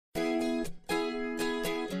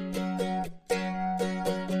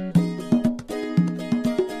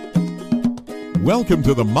Welcome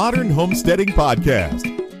to the Modern Homesteading Podcast.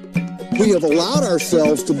 We have allowed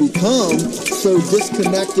ourselves to become so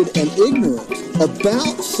disconnected and ignorant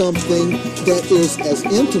about something that is as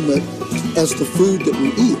intimate as the food that we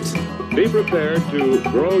eat. Be prepared to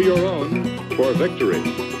grow your own for victory.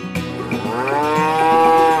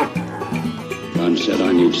 God said,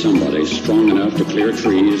 I need somebody strong enough to clear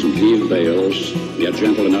trees and heave bales, yet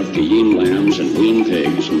gentle enough to yean lambs and wean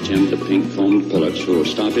pigs and tend the pink-combed pullets who will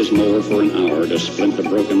stop his mower for an hour to splint the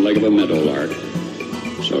broken leg of a meadowlark.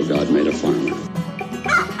 So God made a farmer.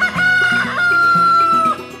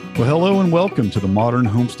 Well, hello and welcome to the Modern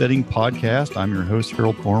Homesteading Podcast. I'm your host,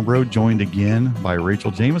 Harold Thornbrough, joined again by Rachel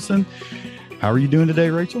Jameson. How are you doing today,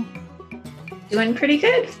 Rachel? Doing pretty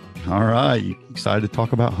good. All right. You excited to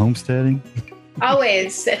talk about homesteading?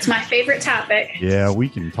 Always. It's my favorite topic. Yeah, we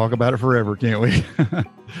can talk about it forever, can't we?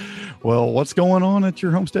 Well, what's going on at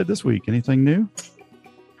your homestead this week? Anything new?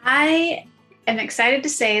 I am excited to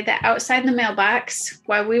say that outside the mailbox,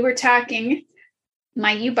 while we were talking,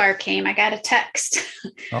 my U-bar came. I got a text.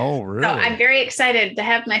 Oh, really? So I'm very excited to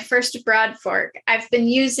have my first broad fork. I've been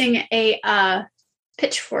using a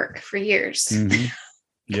pitchfork for years. Mm-hmm.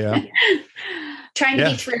 Yeah. Trying to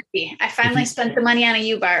be thrifty. I finally spent the money on a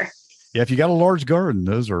U-bar. Yeah, if you got a large garden,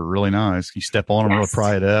 those are really nice. You step on them, really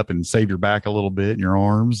pry it up and save your back a little bit in your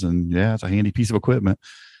arms. And yeah, it's a handy piece of equipment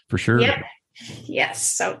for sure. Yep. Yes.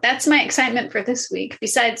 So that's my excitement for this week,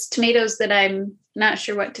 besides tomatoes that I'm not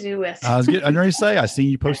sure what to do with. I'm ready to say, I see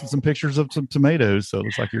you posted some pictures of some tomatoes. So it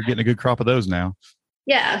looks like you're getting a good crop of those now.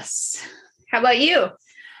 Yes. How about you?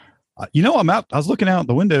 I'm out. I was looking out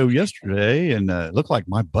the window yesterday and it looked like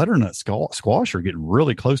my butternut squash are getting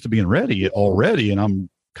really close to being ready already. And I'm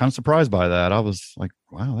kind of surprised by that. I was like,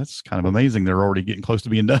 wow, that's kind of amazing. They're already getting close to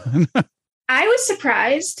being done. I was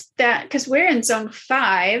surprised that because we're in zone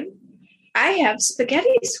 5, I have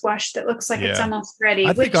spaghetti squash that looks like it's almost ready.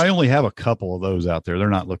 I think I only have a couple of those out there. They're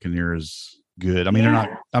not looking near as good. I mean,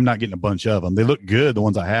 I'm not getting a bunch of them. They look good, the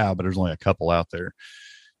ones I have, but there's only a couple out there.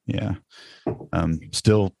 Yeah.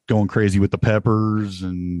 Still going crazy with the peppers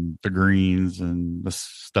and the greens and the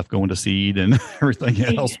stuff going to seed and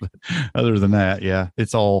everything else. But other than that,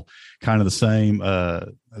 it's all kind of the same.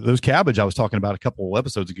 Those cabbage I was talking about a couple of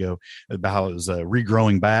episodes ago about how it was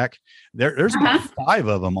regrowing back. There's about 5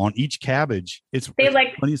 of them on each cabbage. It's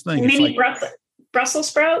like funniest thing. Mini Brussels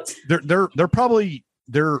sprouts. They're about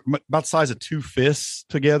the size of 2 fists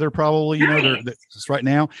together, probably. Nice. They're just right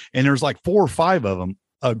now, and there's like 4 or 5 of them.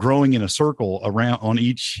 Growing in a circle around on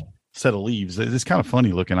each set of leaves. It's kind of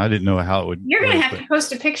funny looking. I didn't know how it would. You're going to have to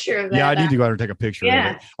post a picture of that. Yeah, I need to go out and take a picture of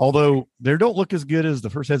it. Although they don't look as good as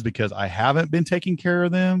the first heads because I haven't been taking care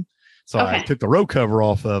of them. So I took the row cover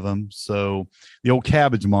off of them. So the old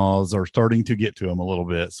cabbage moths are starting to get to them a little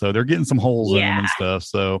bit. So they're getting some holes in them and stuff.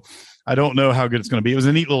 So I don't know how good it's going to be. It was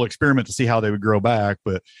a neat little experiment to see how they would grow back,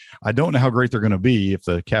 but I don't know how great they're going to be if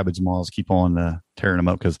the cabbage moths keep on tearing them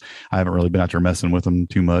up because I haven't really been out there messing with them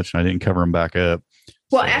too much and I didn't cover them back up.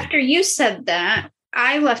 Well, after you said that,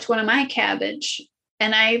 I left one of my cabbage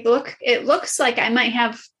and it looks like I might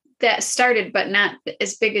have that started, but not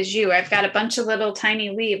as big as you. I've got a bunch of little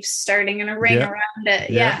tiny leaves starting in a ring around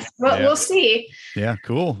it. Yeah. We'll see. Yeah.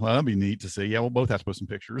 Cool. Well, that'd be neat to see. Yeah. We'll both have to put some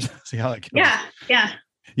pictures, see how that goes. Yeah.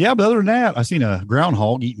 Yeah. But other than that, I seen a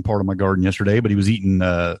groundhog eating part of my garden yesterday, but he was eating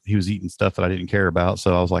stuff that I didn't care about.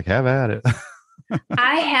 So I was like, have at it.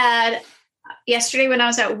 I had yesterday when I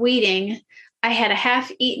was out weeding, I had a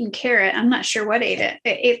half-eaten carrot. I'm not sure what ate it.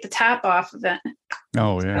 It ate the top off of it.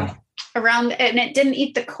 Oh, yeah. So around, and it didn't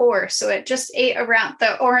eat the core. So it just ate around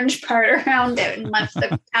the orange part around it and left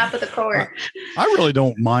the top of the core. I really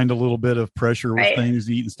don't mind a little bit of pressure with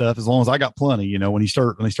things eating stuff as long as I got plenty. When they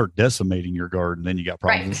start decimating your garden, then you got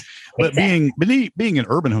problems. But being an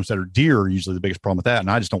urban homesteader, deer are usually the biggest problem with that.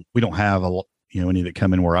 And we don't have any that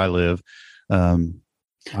come in where I live. I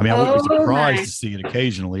wouldn't be surprised to see it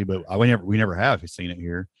occasionally, but we never have seen it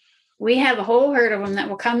here. We have a whole herd of them that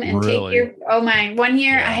will come and take your, one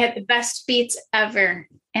year I had the best beets ever.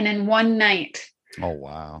 And in one night, oh,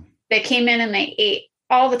 wow. They came in and they ate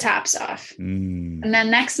all the tops off. And then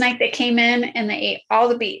next night they came in and they ate all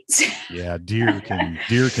the beets. Yeah. Deer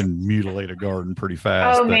can mutilate a garden pretty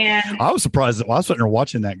fast. Oh, man. I was surprised that I was sitting there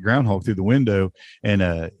watching that groundhog through the window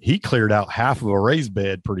and he cleared out half of a raised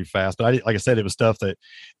bed pretty fast. But like I said, it was stuff that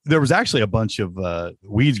there was actually a bunch of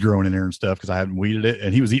weeds growing in there and stuff because I hadn't weeded it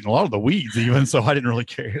and he was eating a lot of the weeds even. So I didn't really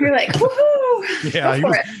care. You're like, woohoo. Yeah,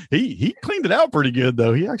 he cleaned it out pretty good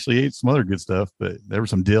though. He actually ate some other good stuff, but there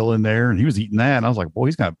was some dill in there and he was eating that. And I was like, boy,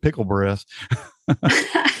 he's got pickle breath.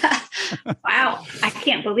 Wow. I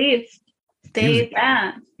can't believe They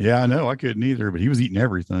that. Yeah, I know. I couldn't either, but he was eating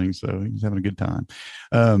everything, so he was having a good time.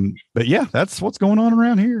 But yeah, that's what's going on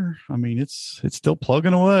around here. I mean, it's still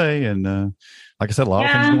plugging away, and like I said, a lot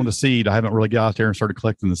of things going to seed. I haven't really got out there and started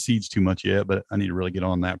collecting the seeds too much yet, but I need to really get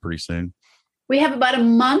on that pretty soon. We have about a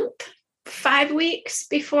month, 5 weeks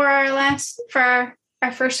before our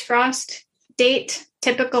first frost date.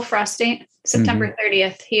 Typical frost date, September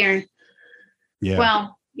 30th here. Yeah.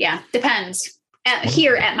 Well, yeah, depends.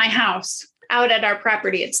 Here at my house. Out at our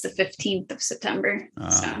property, it's the 15th of September.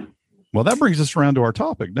 Well, that brings us around to our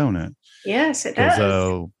topic, don't it? Yes, it does.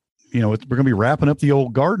 We're going to be wrapping up the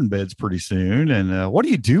old garden beds pretty soon. And what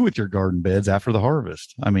do you do with your garden beds after the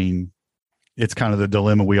harvest? I mean, it's kind of the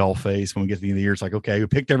dilemma we all face when we get to the end of the year. It's like, okay, we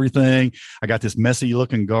picked everything. I got this messy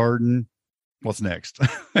looking garden. What's next?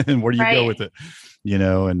 And where do you go with it?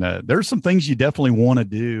 And there's some things you definitely want to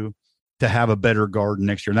do to have a better garden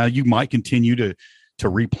next year. Now, you might continue to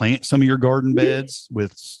replant some of your garden beds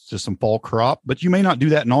with just some fall crop, but you may not do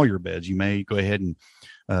that in all your beds. You may go ahead and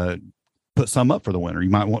put some up for the winter. You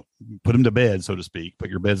might want put them to bed, so to speak, put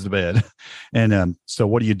your beds to bed. And so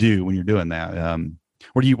what do you do when you're doing that?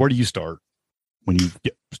 Where do you start when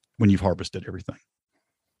you've harvested everything?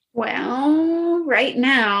 Well, right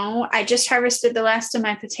now I just harvested the last of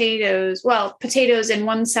my potatoes. Well, potatoes in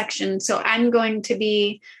one section. So I'm going to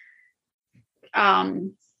be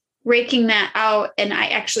raking that out, and I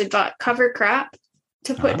actually bought cover crop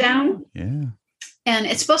to put down. Yeah. And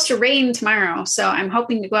it's supposed to rain tomorrow. So I'm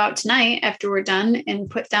hoping to go out tonight after we're done and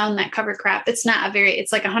put down that cover crop. It's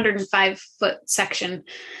like 105-foot section.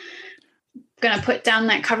 I'm going to put down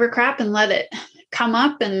that cover crop and let it come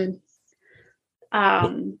up, and I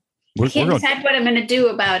can't decide what I'm going to do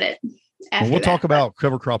about it. We'll talk about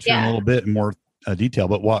cover crops here in a little bit in more detail,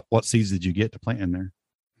 but what seeds did you get to plant in there?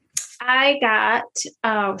 I got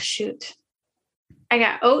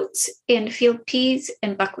oats and field peas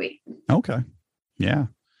and buckwheat. Okay. Yeah.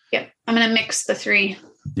 Yep. I'm going to mix the three.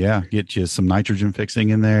 Yeah. Get you some nitrogen fixing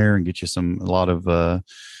in there and get you a lot of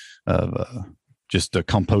just a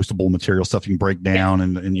compostable material stuff you can break down.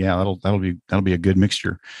 Yeah. And yeah, that'll be a good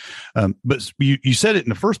mixture. But you said it in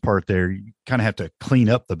the first part there, you kind of have to clean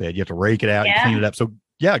up the bed. You have to rake it out and clean it up. So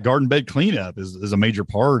yeah, garden bed cleanup is a major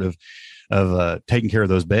part of taking care of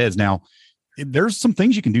those beds. Now, there's some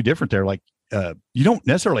things you can do different there. Like you don't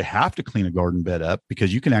necessarily have to clean a garden bed up,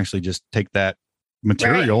 because you can actually just take that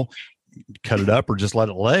material, cut it up, or just let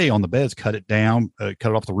it lay on the beds, cut it down, cut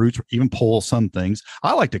it off the roots, or even pull some things.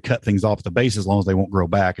 I like to cut things off the base as long as they won't grow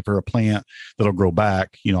back. If they're a plant that'll grow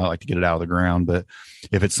back, I like to get it out of the ground. But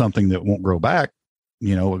if it's something that won't grow back,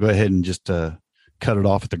 we'll go ahead and just cut it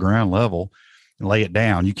off at the ground level and lay it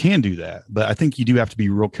down. You can do that, but I think you do have to be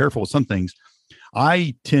real careful with some things.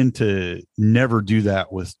 I tend to never do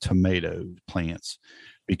that with tomato plants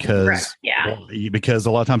because a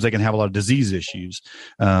lot of times they can have a lot of disease issues,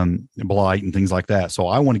 blight and things like that. So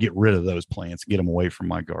I want to get rid of those plants, get them away from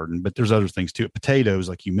my garden. But there's other things too. Potatoes,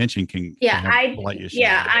 like you mentioned, can have blight issues.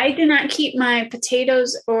 Yeah, I do not keep my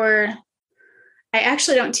potatoes, or I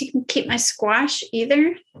actually don't keep my squash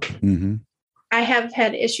either. Mm-hmm. I have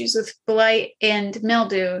had issues with blight and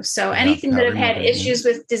mildew. So anything that I've had issues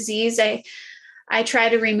with disease, I try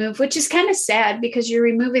to remove, which is kind of sad because you're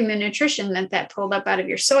removing the nutrition that pulled up out of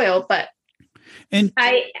your soil. But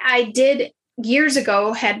I did years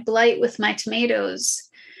ago had blight with my tomatoes,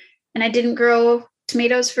 and I didn't grow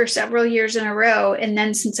tomatoes for several years in a row. And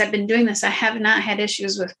then since I've been doing this, I have not had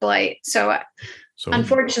issues with blight. So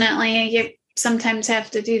unfortunately, you sometimes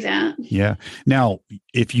have to do that. Yeah. Now,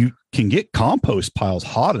 if you can get compost piles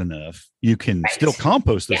hot enough, you can still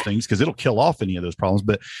compost those things, because it'll kill off any of those problems.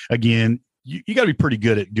 But again, you got to be pretty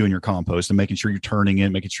good at doing your compost and making sure you're turning it,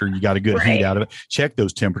 making sure you got a good heat out of it. Check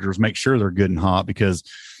those temperatures, make sure they're good and hot, because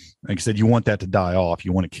like I said, you want that to die off.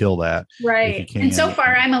 You want to kill that. Right. And so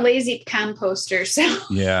far I'm a lazy composter. So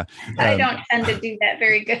yeah, I don't tend to do that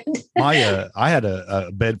very good. I had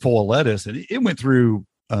a bed full of lettuce, and it went through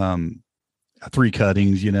 3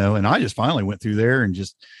 cuttings, and I just finally went through there and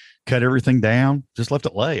just cut everything down, just left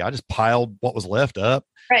it lay. I just piled what was left up.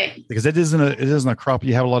 Right. Because it isn't a crop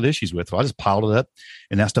you have a lot of issues with. So I just piled it up,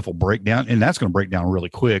 and that stuff will break down, and that's going to break down really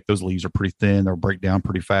quick. Those leaves are pretty thin. They'll break down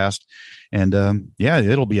pretty fast. And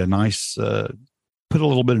it'll be a nice, put a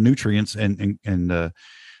little bit of nutrients and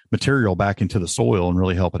material back into the soil and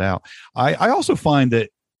really help it out. I also find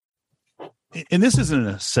that, and this isn't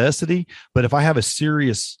a necessity, but if I have a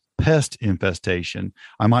serious pest infestation,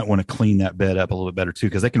 I might want to clean that bed up a little bit better too,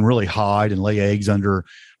 because they can really hide and lay eggs under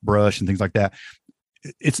brush and things like that.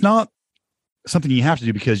 It's not something you have to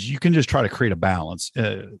do, because you can just try to create a balance.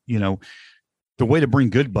 The way to bring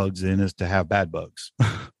good bugs in is to have bad bugs.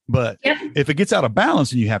 But if it gets out of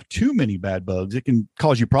balance and you have too many bad bugs, it can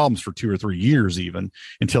cause you problems for 2 or 3 years, even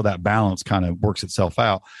until that balance kind of works itself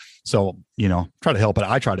out. So, try to help it.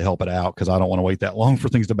 I try to help it out because I don't want to wait that long for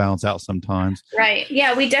things to balance out sometimes. Right.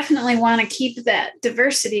 Yeah. We definitely want to keep that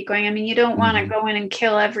diversity going. I mean, you don't want to go in and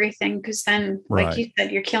kill everything because then, like you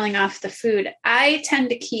said, you're killing off the food. I tend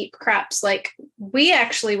to keep crops like we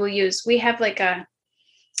actually will use. We have like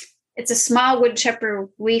it's a small wood chipper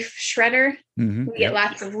leaf shredder. We get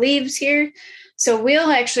lots of leaves here. So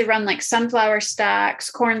we'll actually run like sunflower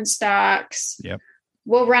stalks, corn stalks. Yep.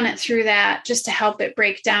 We'll run it through that just to help it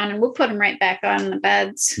break down, and we'll put them right back on the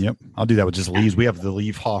beds. Yep. I'll do that with just leaves. We have the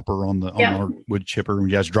leaf hopper on our wood chipper, and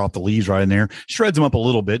you guys drop the leaves right in there, shreds them up a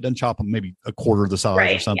little bit, doesn't chop them maybe a quarter of the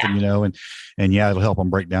size or something, and it'll help them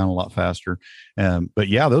break down a lot faster. But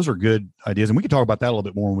those are good ideas. And we can talk about that a little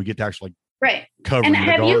bit more when we get to actually covering. And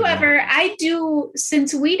have you ever,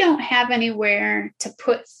 since we don't have anywhere to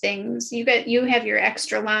put things, you have your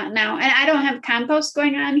extra lot now, and I don't have compost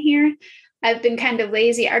going on here. I've been kind of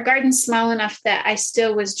lazy. Our garden's small enough that I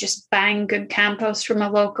still was just buying good compost from a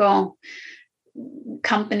local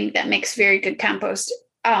company that makes very good compost.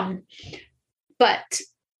 But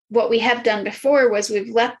what we have done before was we've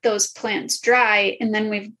let those plants dry and then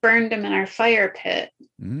we've burned them in our fire pit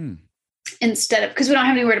instead of, because we don't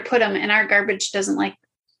have anywhere to put them, and our garbage doesn't like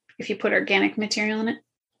if you put organic material in it.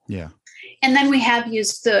 Yeah. And then we have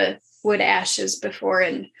used the wood ashes before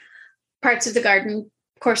in parts of the garden.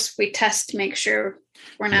 Of course, we test to make sure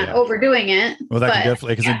we're not overdoing it. Well, that can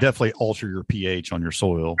definitely, because it definitely alter your pH on your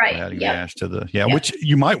soil by adding the ash to the, which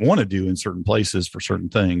you might want to do in certain places for certain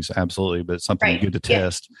things. Absolutely. But it's something good to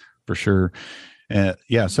test for sure.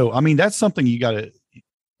 So, I mean, that's something you got to,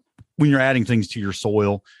 when you're adding things to your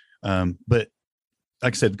soil. But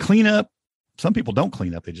like I said, clean up. Some people don't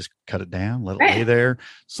clean up. They just cut it down, let it lay there.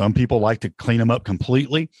 Some people like to clean them up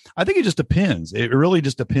completely. I think it just depends. It really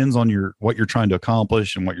just depends on what you're trying to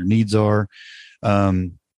accomplish and what your needs are.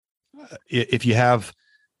 If you have,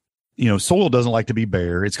 soil doesn't like to be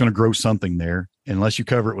bare. It's going to grow something there unless you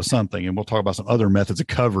cover it with something. And we'll talk about some other methods of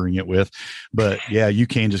covering it with, but you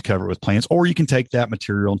can just cover it with plants, or you can take that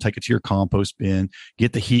material and take it to your compost bin,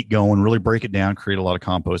 get the heat going, really break it down, create a lot of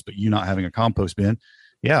compost. But you not having a compost bin,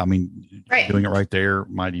 I mean, doing it right there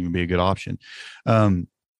might even be a good option.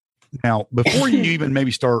 Now, before you even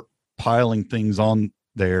maybe start piling things on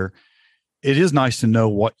there, it is nice to know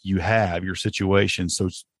what you have, your situation. So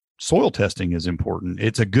soil testing is important.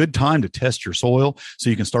 It's a good time to test your soil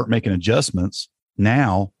so you can start making adjustments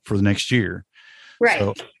now for the next year.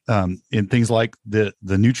 Right. So, in things like the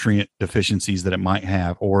nutrient deficiencies that it might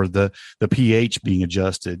have, or the pH being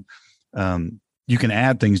adjusted, you can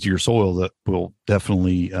add things to your soil that will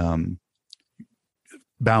definitely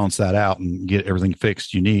balance that out and get everything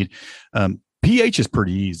fixed you need. pH is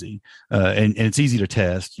pretty easy, and it's easy to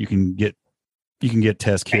test. You can get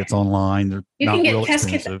test kits online. They're not real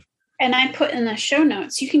expensive. And I put in the show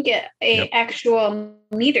notes, you can get a actual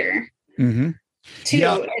meter too,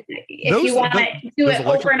 if you want to do it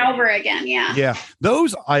over and over again. Yeah.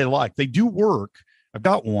 Those I like. They do work. I've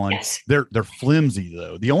got one. Yes. They're flimsy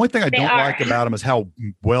though. The only thing I don't like about them is how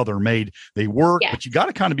well they're made. They work, but you got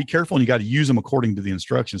to kind of be careful, and you got to use them according to the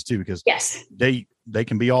instructions too, because they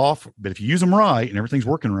can be off. But if you use them right and everything's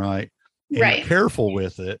working right, and you're careful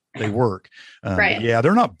with it, they work.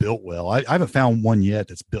 They're not built well. I haven't found one yet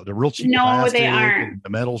that's built. They're real cheap. No, they aren't. The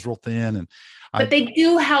metal's real thin, but they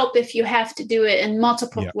do help if you have to do it in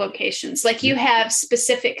multiple locations. Like you have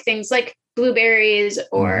specific things like blueberries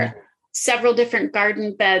or several different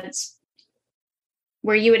garden beds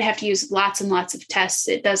where you would have to use lots and lots of tests.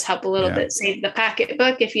 It does help a little bit save the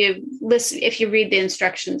pocketbook if you read the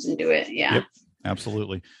instructions and do it. Yep,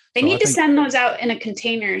 absolutely. They need to send those out in a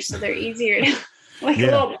container so they're easier to, like a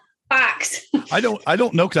little box. I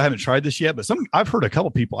don't know, because I haven't tried this yet, but I've heard a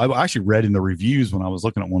couple people, I actually read in the reviews when I was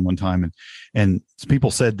looking at one time, and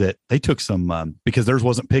people said that they took some, because theirs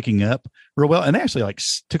wasn't picking up real well, and they actually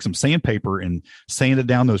took some sandpaper and sanded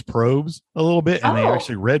down those probes a little bit, and they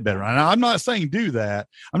actually read better. And I'm not saying do that.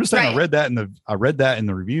 I'm just saying I read that in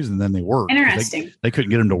the reviews, and then they worked. Interesting. They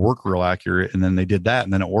couldn't get them to work real accurate, and then they did that,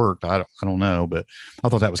 and then it worked. I don't know, but I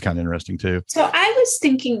thought that was kind of interesting too. So I was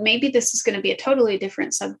thinking maybe this is going to be a totally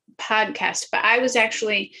different podcast, but I was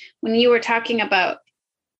actually, when you were talking about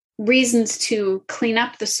reasons to clean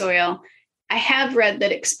up the soil, I have read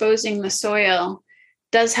that exposing the soil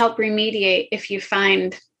does help remediate if you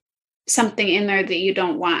find something in there that you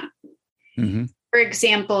don't want. For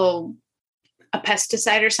example, a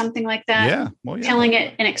pesticide or something like that. Yeah. Well, yeah. Killing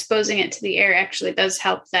it and exposing it to the air actually does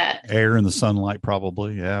help that. Air and the sunlight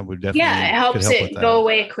probably. Yeah, would definitely. Yeah, it helps it go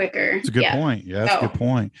away quicker. It's a good point. Yeah, that's a good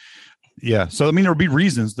point. Yeah. So, I mean, there would be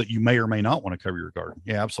reasons that you may or may not want to cover your garden.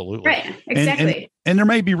 Yeah, absolutely. Right. Exactly. And there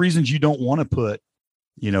may be reasons you don't want to put,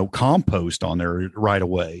 compost on there right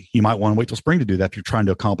away. You might want to wait till spring to do that if you're trying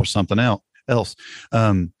to accomplish something else.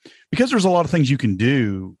 Because there's a lot of things you can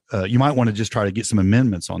do. You might want to just try to get some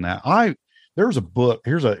amendments on that. There's a book.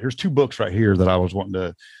 Here's 2 books right here that I was wanting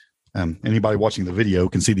to. Anybody watching the video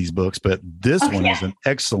can see these books, but this one is an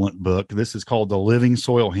excellent book. This is called The Living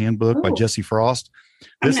Soil Handbook by Jesse Frost.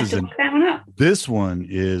 This one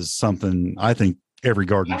is something I think every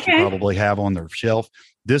gardener should probably have on their shelf.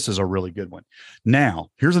 This is a really good one. Now,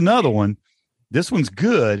 here's another one. This one's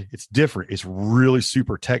good. It's different. It's really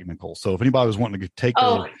super technical. So if anybody was wanting to take to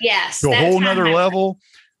a whole nother level,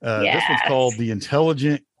 this one's called The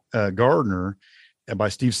Intelligent Gardener by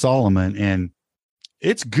Steve Solomon. And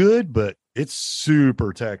it's good, but it's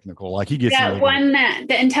super technical. Like he gets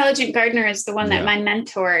the Intelligent Gardener is the one that my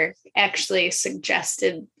mentor actually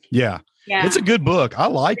suggested. Yeah. It's a good book. I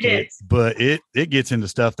like it, but it gets into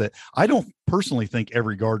stuff that I don't personally think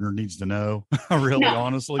every gardener needs to know.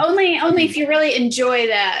 Honestly, only if you really enjoy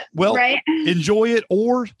that. Well, right? Enjoy it,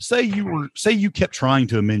 or say you kept trying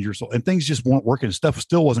to amend your soil and things just weren't working. Stuff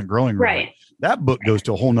still wasn't growing right. That book goes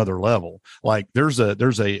to a whole nother level. Like there's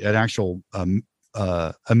an actual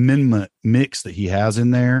amendment mix that he has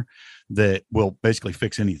in there that will basically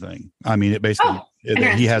fix anything. I mean, it basically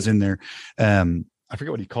that he has in there. I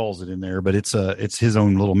forget what he calls it in there, but it's his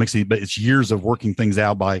own little mix. But it's years of working things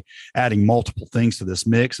out by adding multiple things to this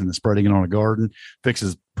mix and then spreading it on a garden.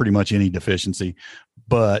 Fixes pretty much any deficiency.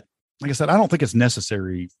 But like I said, I don't think it's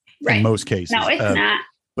necessary in most cases. No, it's not.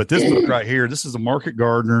 But this book right here, this is a market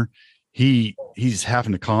gardener. He's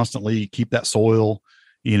having to constantly keep that soil,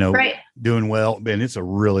 doing well. And it's a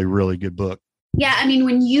really, really good book. Yeah. I mean,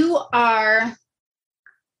 when you are,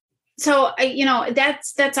 so,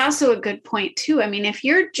 that's also a good point too. I mean, if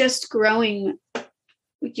you're just growing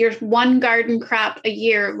your one garden crop a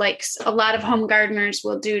year, like a lot of home gardeners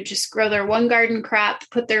will do, just grow their one garden crop,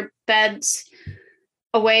 put their beds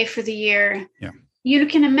away for the year. Yeah. You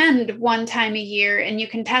can amend one time a year and you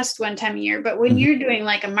can test one time a year. But when you're doing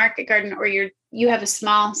like a market garden or you have a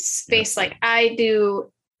small space like I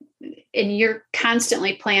do, and you're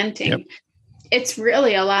constantly planting, it's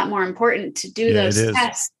really a lot more important to do those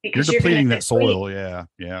tests because you're depleting that soil. Yeah.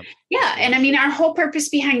 And I mean,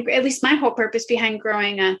 at least my whole purpose behind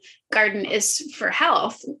growing a garden is for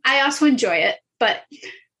health. I also enjoy it, but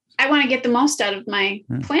I want to get the most out of my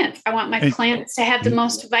plants. I want my plants to have the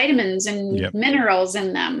most vitamins and minerals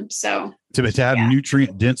in them. So to have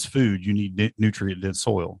nutrient dense food, you need nutrient dense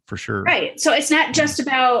soil for sure. Right. So it's not just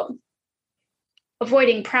about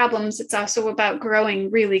avoiding problems. It's also about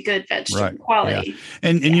growing really good vegetable quality. Yeah.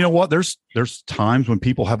 And you know what? There's times when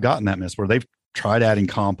people have gotten that mess where they've tried adding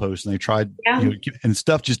compost and they tried, and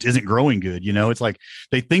stuff just isn't growing good. It's like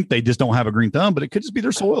they think they just don't have a green thumb, but it could just be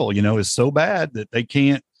their soil, is so bad that they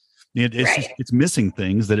can't. It's missing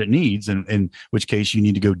things that it needs, and in which case you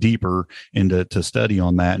need to go deeper into study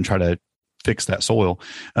on that and try to fix that soil.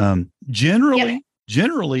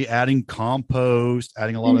 Generally adding compost,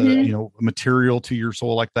 adding a lot of, material to your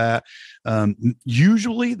soil like that.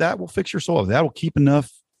 Usually that will fix your soil. That will keep enough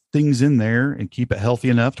things in there and keep it healthy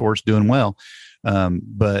enough to where it's doing well.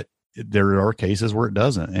 But there are cases where it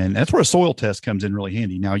doesn't. And that's where a soil test comes in really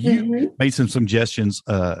handy. Now you made some suggestions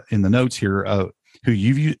in the notes here, who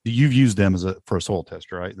you've used them for a soil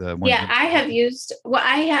test, right? I have used,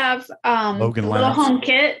 I have Logan a little home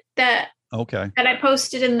kit that I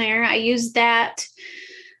posted in there. I use that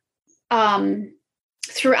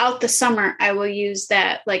throughout the summer. I will use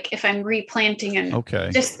that, like if I'm replanting and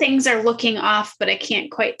just things are looking off, but I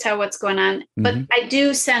can't quite tell what's going on. But I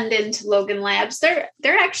do send into Logan Labs. They're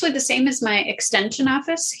actually the same as my extension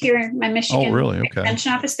office here in my Michigan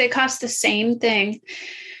extension office. They cost the same thing,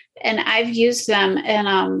 and I've used them,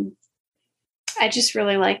 and I just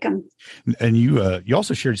really like them. And you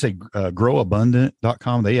also shared, you say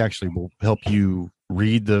growabundant.com. They actually will help you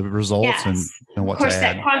read the results and what to add. Of course,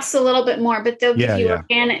 that costs a little bit more, but they'll give you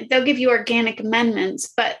organic. They'll give you organic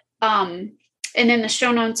amendments. But and in the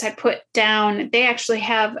show notes I put down, they actually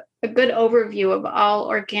have a good overview of all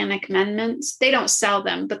organic amendments. They don't sell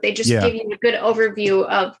them, but they just give you a good overview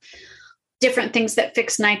of different things that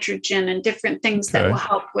fix nitrogen and different things that will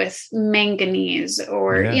help with manganese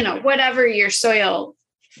or, whatever your soil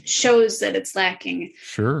shows that it's lacking.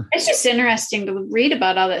 Sure. It's just interesting to read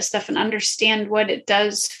about all that stuff and understand what it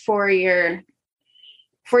does for your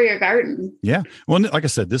for your garden. Yeah. Well, like I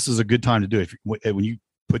said, this is a good time to do it. When you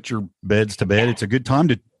put your beds to bed, it's a good time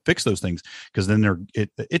to fix those things, because then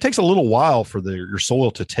it takes a little while for your soil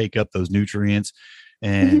to take up those nutrients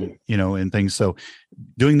and, and things. So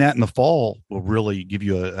doing that in the fall will really give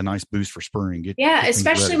you a nice boost for spring.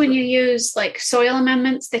 Especially when you use like soil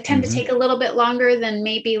amendments, they tend to take a little bit longer than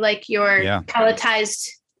maybe like your pelletized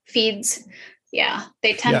feeds. Yeah.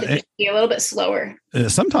 They tend to be a little bit slower.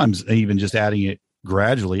 Sometimes even just adding it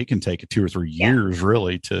gradually, it can take 2 or 3 years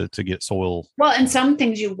really to get soil. Well, and some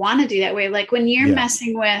things you want to do that way. Like when you're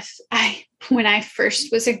messing with, when I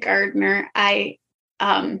first was a gardener,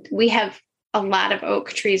 we have a lot of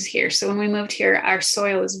oak trees here. So when we moved here, our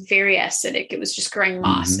soil was very acidic. It was just growing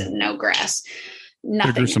moss and no grass,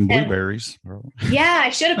 nothing. There's some blueberries. Yeah, I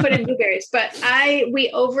should have put in blueberries, but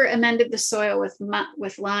we over amended the soil with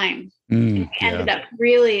lime. And ended up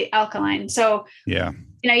really alkaline. So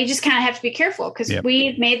you just kind of have to be careful, because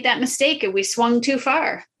we made that mistake and we swung too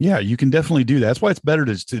far. Yeah, you can definitely do that. That's why it's better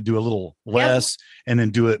to do a little less and then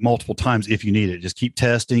do it multiple times if you need it. Just keep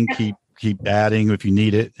testing, keep adding if you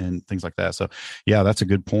need it and things like that. So that's a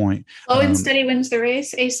good point. Slow and steady wins the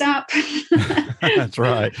race, Aesop. That's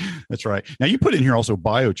right. Now you put in here also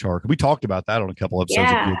biochar. We talked about that on a couple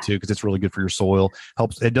episodes too, because it's really good for your soil.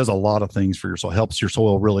 It does a lot of things for your soil. Helps your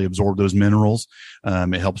soil really absorb those minerals.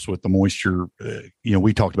 It helps with the moisture.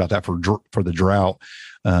 We talked about that for the drought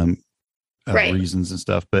reasons and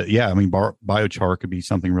stuff. But biochar could be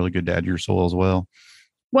something really good to add to your soil as well.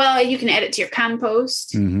 Well, you can add it to your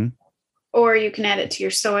compost. Mm-hmm. Or you can add it to your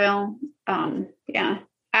soil. I'm going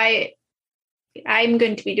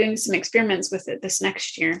to be doing some experiments with it this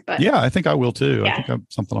next year. But I think I will too. I think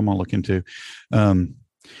something I'm going to look into.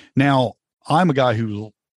 Now, I'm a guy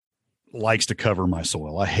who likes to cover my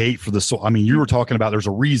soil. I hate for the soil. I mean, you were talking about there's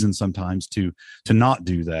a reason sometimes to not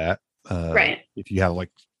do that. Right. If you have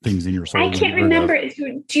like things in your soil. I can't remember.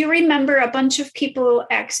 Do you remember a bunch of people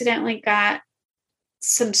accidentally got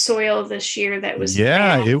some soil this year that was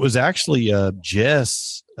bad? It was actually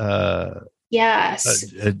Jess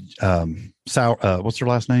yes what's her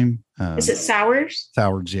last name? Is it Sowers?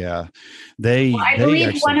 Sowers, I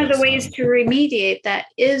believe one of the ways to remediate that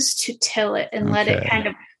is to till it and let it kind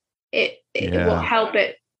of it will help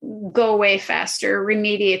it go away faster,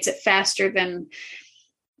 remediates it faster than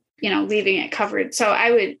leaving it covered. So I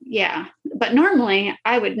would but normally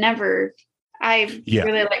I would never. I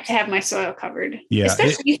really like to have my soil covered. Yeah.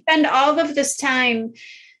 Especially you spend all of this time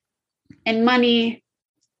and money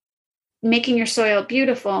making your soil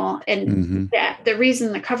beautiful. And that the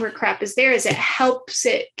reason the cover crop is there is it helps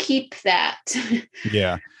it keep that.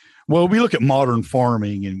 Yeah. Well, we look at modern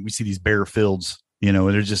farming and we see these bare fields,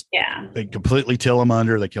 they're just, they completely till them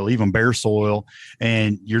under, they kill even bare soil,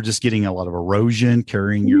 and you're just getting a lot of erosion,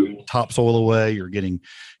 carrying your topsoil away. You're getting,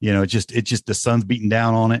 it's just the sun's beating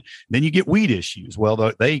down on it. Then you get weed issues.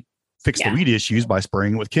 Well, they fix the weed issues by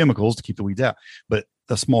spraying it with chemicals to keep the weeds out. But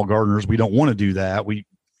the small gardeners, we don't want to do that.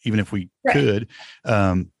 Even if we could.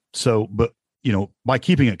 But by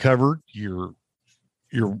keeping it covered, you're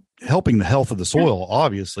helping the health of the soil,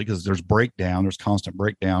 obviously, because there's constant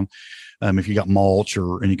breakdown. If you got mulch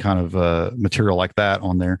or any kind of material like that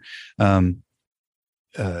on there.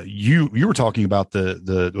 You were talking about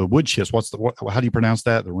the wood chips. How do you pronounce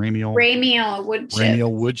that? The ramial wood chips.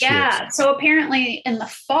 Ramial wood chips. Yeah. So apparently in the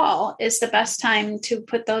fall is the best time to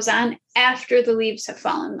put those on after the leaves have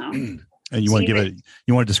fallen, though. And you want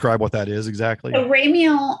to describe what that is exactly? So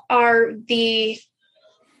ramial are the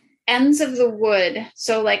ends of the wood.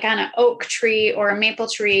 So like on an oak tree or a maple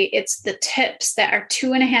tree, it's the tips that are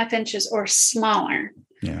 2.5 inches or smaller.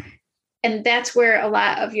 Yeah. And that's where a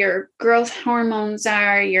lot of your growth hormones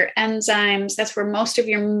are, your enzymes. That's where most of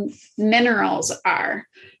your minerals are.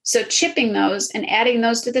 So chipping those and adding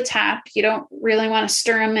those to the top, you don't really want to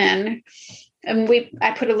stir them in. And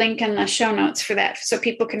I put a link in the show notes for that so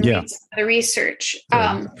people can read some of the research.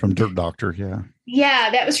 From Dirt Doctor,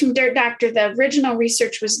 Yeah, that was from Dirt Doctor. The original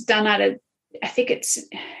research was done out of, I think it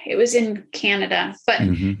was in Canada. But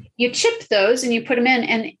you chip those and you put them in,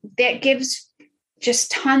 and that gives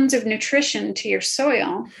just tons of nutrition to your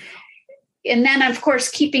soil. And then, of course,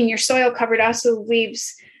 keeping your soil covered also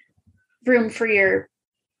leaves room for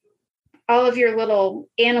all of your little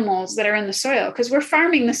animals that are in the soil, because we're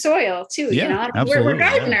farming the soil too. We're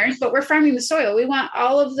gardeners, but we're farming the soil. We want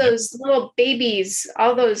all of those little babies,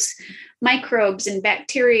 all those microbes and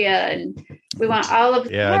bacteria, and we want all of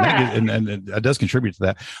and it does contribute to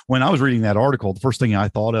that. When I was reading that article, the first thing I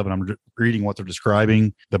thought of, and I'm reading what they're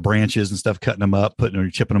describing, the branches and stuff, cutting them up,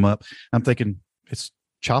 chipping them up, I'm thinking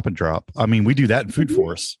chop and drop. I mean, we do that in food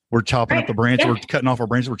forests. We're chopping up the branch, we're cutting off our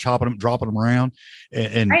branches, we're chopping them, dropping them around,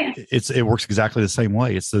 and it works exactly the same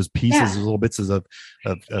way. It's those pieces, those little bits of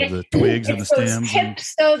the twigs and the stems.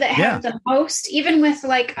 Tips though that have the most, even with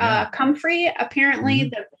like comfrey, apparently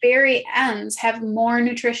the very ends have more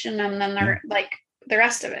nutrition in them than like the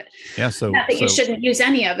rest of it. Yeah, so not that you shouldn't use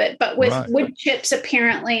any of it, but with wood chips,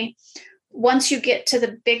 apparently, once you get to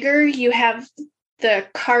the bigger, you have the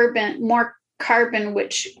more carbon,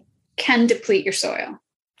 which can deplete your soil.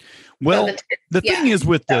 Well, so the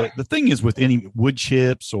thing is with any wood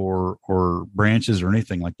chips or branches or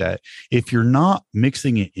anything like that, if you're not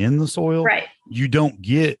mixing it in the soil, you don't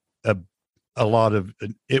get a lot of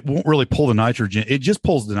it. Won't really pull the nitrogen. It just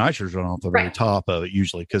pulls the nitrogen off the very top of it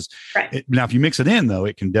usually. Because now if you mix it in though,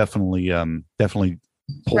 it can definitely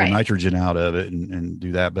pull the nitrogen out of it and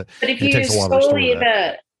do that. But if you use solely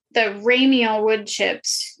the Ramiel wood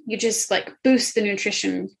chips, you just like boost the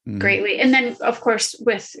nutrition greatly. And then of course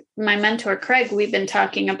with my mentor Craig, we've been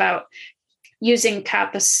talking about using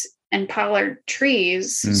coppice and pollard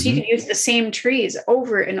trees. So you can use the same trees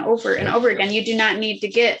over and over and over again. You do not need to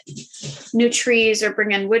get new trees or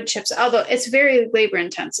bring in wood chips, although it's very labor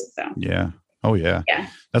intensive though. Yeah. Oh yeah. Yeah.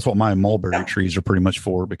 That's what my mulberry trees are pretty much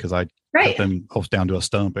for, because I cut them down to a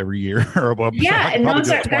stump every year. And those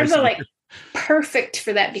are like perfect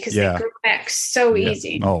for that because they grow back so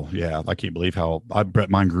easy. Oh yeah. I can't believe how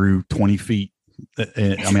mine grew 20 feet.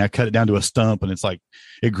 I mean, I cut it down to a stump and it's like,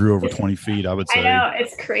 it grew over 20 feet, I would say. I know,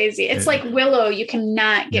 it's crazy. It's like willow. You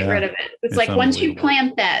cannot get rid of it. It's like once you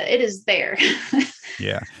plant that, it is there.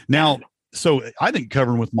 Now, so I think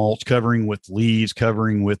covering with mulch, covering with leaves,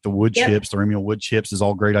 covering with the wood chips, the Ramiel wood chips is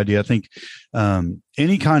all a great idea. I think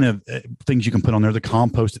any kind of things you can put on there, the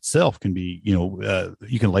compost itself can be,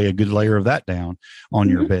 you can lay a good layer of that down on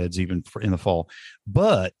your beds, even in the fall.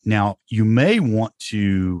 But now you may want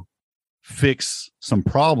to fix some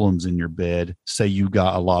problems in your bed. Say you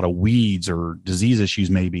got a lot of weeds or disease issues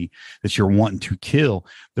maybe that you're wanting to kill.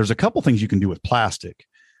 There's a couple things you can do with plastic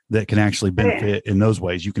that can actually benefit in those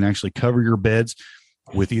ways. You can actually cover your beds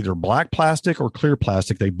with either black plastic or clear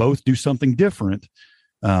plastic. They both do something different,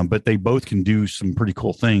 but they both can do some pretty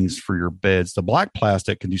cool things for your beds. The black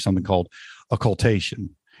plastic can do something called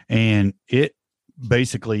occultation, and it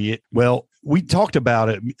basically, we talked about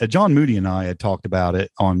it. John Moody and I had talked about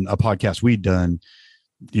it on a podcast we'd done,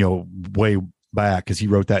 way back, because he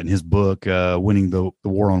wrote that in his book, Winning the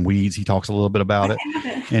War on Weeds. He talks a little bit about it.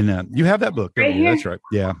 And you have that book. Right here. That's right.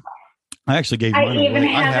 Yeah. I actually gave mine away.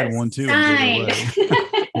 I had one too.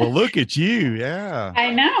 Well, look at you. Yeah.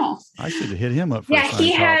 I know. I should have hit him up. For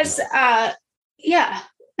he has, and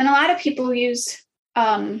a lot of people use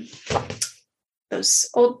those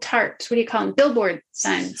old tarps. What do you call them? Billboard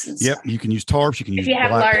signs. And stuff. You can use tarps. You can use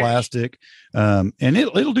black plastic, and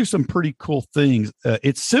it'll do some pretty cool things.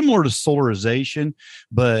 It's similar to solarization,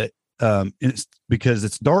 but it's because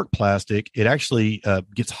it's dark plastic. It actually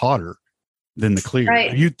gets hotter than the clear.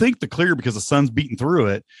 Right. You'd think the clear because the sun's beating through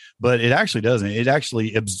it, but it actually doesn't. It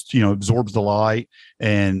actually absorbs the light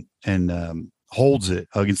and holds it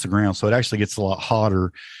against the ground, so it actually gets a lot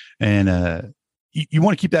hotter. And you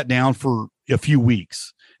want to keep that down for a few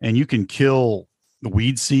weeks, and you can kill the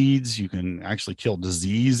weed seeds. You can actually kill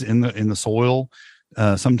disease in the soil.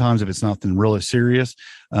 Sometimes if it's nothing really serious,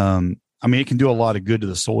 it can do a lot of good to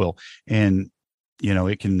the soil, and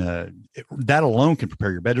it can, that alone can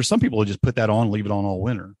prepare your bed. There's some people who just put that on, leave it on all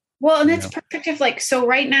winter. Well, and it's perfect so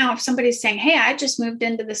right now, if somebody's saying, hey, I just moved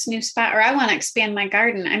into this new spot, or I want to expand my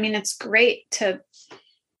garden. I mean, it's great to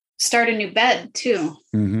start a new bed too.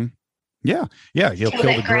 Mm-hmm. Yeah. He'll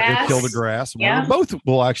kill the grass. Yeah. Both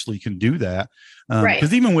will actually can do that.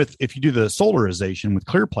 Because even if you do the solarization with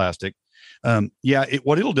clear plastic,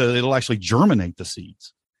 what it'll do, it'll actually germinate the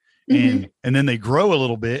seeds, and then they grow a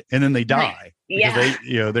little bit, and then they die. Because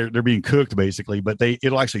they're being cooked basically, but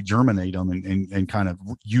it'll actually germinate them and kind of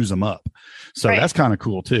use them up. So that's kind of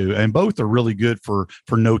cool too. And both are really good for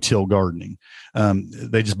no-till gardening.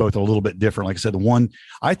 They just both are a little bit different. Like I said, the one,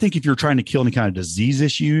 I think if you're trying to kill any kind of disease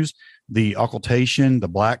issues, the occultation, the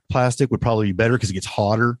black plastic would probably be better because it gets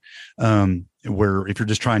hotter. Where if you're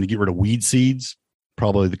just trying to get rid of weed seeds,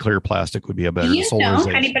 probably the clear plastic would be a better. Do you know if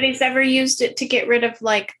anybody's ever used it to get rid of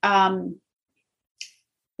like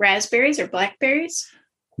raspberries or blackberries?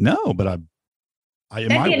 No, but that'd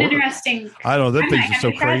be an interesting. I don't know. Those things are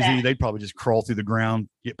so crazy. They'd probably just crawl through the ground,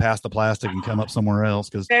 get past the plastic, and come up somewhere else.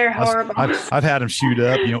 Because they're horrible. I've had them shoot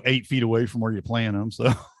up, 8 feet away from where you plant them.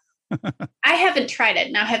 So I haven't tried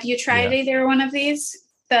it. Now, have you tried either one of these?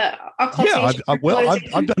 the occultation?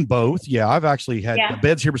 I've done both. Yeah, I've actually had Yeah.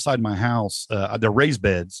 beds here beside my house. They're raised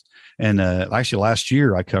beds, and actually last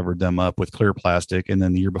year I covered them up with clear plastic, and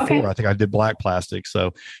then the year before Okay. I think I did black plastic.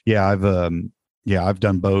 So yeah, I've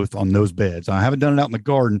done both on those beds. I haven't done it out in the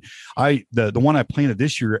garden. The one I planted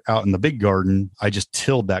this year out in the big garden, I just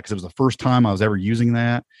tilled that because it was the first time I was ever using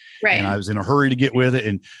that. Right. And I was in a hurry to get with it.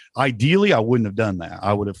 And ideally I wouldn't have done that.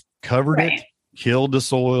 I would have covered it, killed the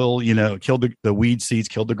soil, killed the weed seeds,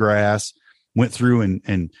 killed the grass, went through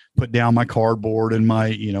and put down my cardboard and my,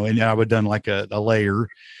 and I would have done like a layer.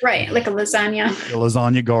 Right. Like a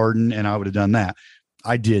lasagna garden. And I would have done that.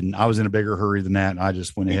 I didn't. I was in a bigger hurry than that. And I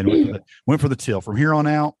just went ahead and went for the till. From here on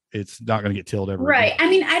out, it's not going to get tilled ever. Right. Again. I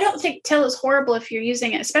mean, I don't think till is horrible if you're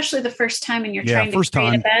using it, especially the first time and you're trying to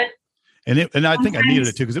create a bed. And I think I needed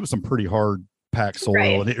it too, because it was some pretty hard packed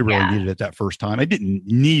soil and it really needed it that first time. I didn't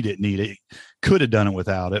need it. Could have done it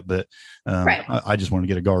without it, but I just wanted to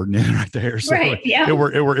get a garden in right there. So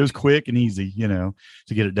it was quick and easy, to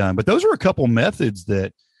get it done. But those are a couple methods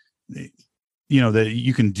that that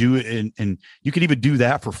you can do it, and you could even do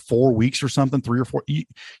that for 4 weeks or something, 3 or 4.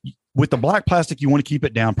 With the black plastic, you want to keep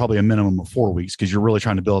it down probably a minimum of 4 weeks because you're really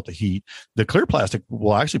trying to build up the heat. The clear plastic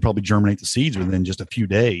will actually probably germinate the seeds within just a few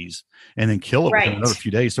days and then kill it within another few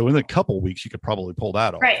days. So in a couple of weeks, you could probably pull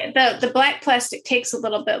that off. Right. The black plastic takes a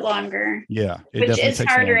little bit longer. Yeah. Which is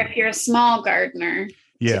harder if you're a small gardener.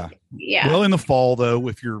 Yeah. Yeah. Well, in the fall, though,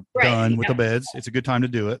 if you're done with the beds, it's a good time to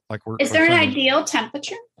do it. Is there an ideal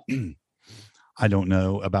temperature? I don't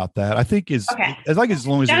know about that. I think as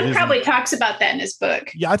long as John probably talks about that in his book.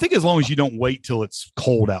 Yeah, I think as long as you don't wait till it's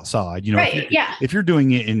cold outside, if you're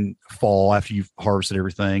doing it in fall after you've harvested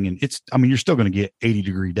everything, and you're still going to get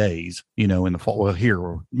 80-degree days, in the fall. Well, here,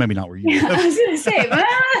 or maybe not where you live. I was going to say,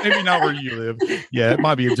 maybe not where you live. Yeah, it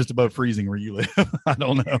might be just above freezing where you live. I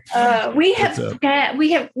don't know.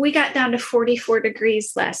 We got down to 44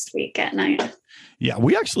 degrees last week at night. Yeah,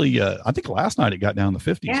 we actually, I think last night it got down to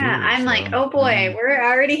 50. Yeah, I'm like, oh boy, we're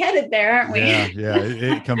already headed there, aren't we? Yeah,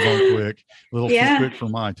 it comes on quick. A little too quick for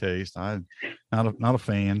my taste. I'm not a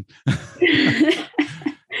fan.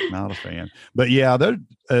 Not a fan. But yeah, there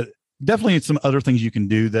definitely some other things you can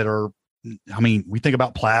do that are, we think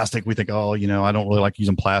about plastic. We think, I don't really like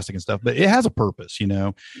using plastic and stuff, but it has a purpose,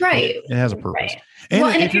 Right. It has a purpose. Right.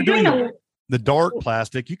 And if you're doing the dark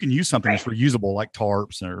plastic, you can use something that's reusable like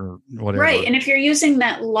tarps or whatever. Right. And if you're using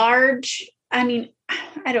that large, I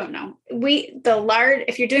don't know.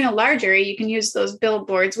 If you're doing a large area, you can use those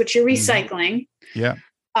billboards, which you're recycling. Yeah.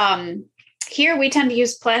 Here we tend to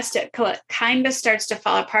use plastic till it kind of starts to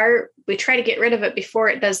fall apart. We try to get rid of it before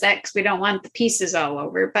it does that because we don't want the pieces all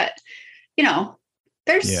over. But,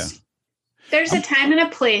 there's a time and a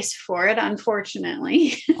place for it,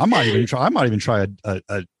 unfortunately. I might even try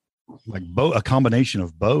a combination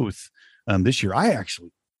of both this year. I actually,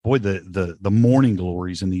 the morning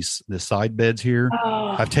glories in the side beds here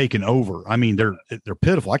have taken over. They're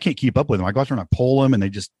pitiful. I can't keep up with them. I go out there and I pull them and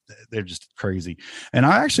they're just crazy. And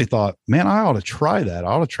I actually thought, man, I ought to try that. I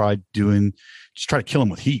ought to try to kill them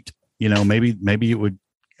with heat. Maybe it would.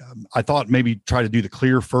 I thought maybe try to do the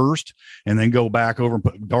clear first and then go back over and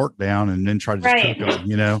put dark down and then try to just cook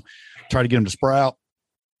them, try to get them to sprout,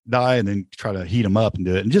 die, and then try to heat them up and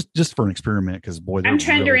do it. And just for an experiment. Cause boy, I'm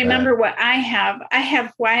trying to remember what I have. I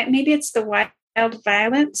have maybe it's the wild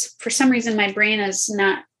violets. For some reason, my brain is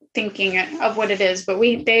not thinking of what it is, but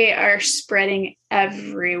they are spreading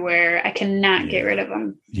everywhere. I cannot get rid of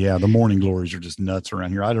them. Yeah. The morning glories are just nuts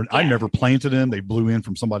around here. I never planted them. They blew in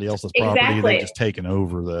from somebody else's property. Exactly. They've just taken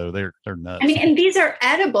over though. They're nuts. And these are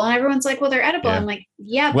edible. And everyone's like, well, they're edible. Yeah. I'm like,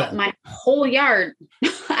 but my whole yard,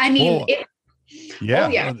 that's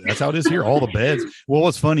how it is here. All the beds. Well,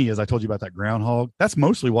 what's funny is I told you about that groundhog. That's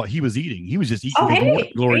mostly what he was eating. He was just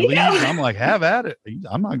eating glory leaves. And I'm like, have at it.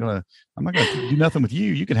 I'm not gonna do nothing with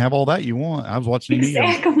you. You can have all that you want. I was watching him eat them.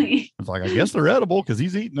 I was like, I guess they're edible because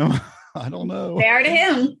he's eating them. I don't know. They are to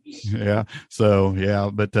him. Yeah. So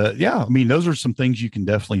but those are some things you can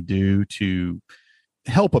definitely do to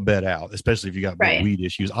help a bed out, especially if you got weed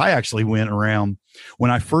issues. I actually went around when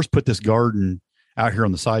I first put this garden out here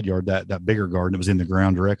on the side yard, that bigger garden that was in the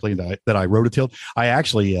ground directly that I rototilled. I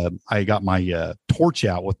actually I got my torch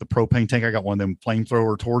out with the propane tank. I got one of them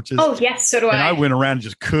flamethrower torches. Oh yes, so do I. And I went around and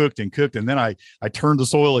just cooked, and then I turned the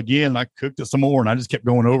soil again and I cooked it some more, and I just kept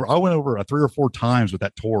going over. I went over 3 or 4 times with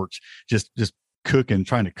that torch, just cooking,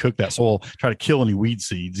 trying to cook that soil, try to kill any weed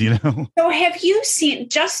seeds, So have you seen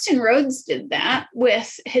Justin Rhodes did that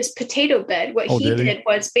with his potato bed? What he did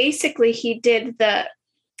was basically he did the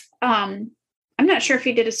I'm not sure if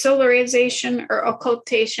he did a solarization or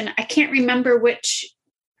occultation. I can't remember which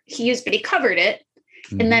he used, but he covered it.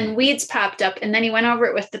 and then weeds popped up, and then he went over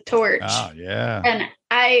it with the torch. Oh, yeah. And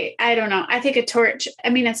I don't know. I think a torch, I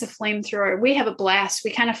mean, it's a flamethrower. We have a blast.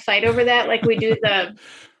 We kind of fight over that like we do the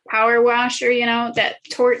power washer, that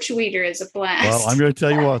torch weeder is a blast. Well, I'm going to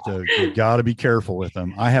tell you what, though, you got to be careful with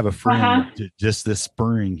them. I have a friend just this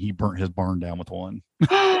spring, he burnt his barn down with one.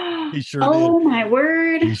 He sure did. Oh, my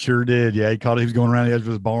word. He sure did. Yeah, he was going around the edge of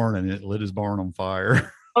his barn, and it lit his barn on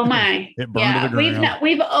fire. Oh my. It burned to the ground.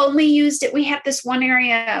 We've only used it. We have this one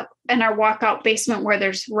area in our walkout basement where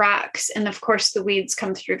there's rocks. And of course the weeds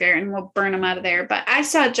come through there and we'll burn them out of there. But I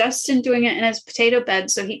saw Justin doing it in his potato bed.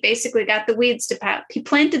 So he basically got the weeds to pop. He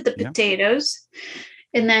planted the potatoes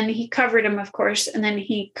and then he covered them, of course. And then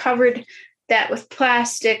he covered that with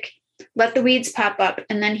plastic, let the weeds pop up.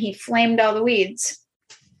 And then he flamed all the weeds.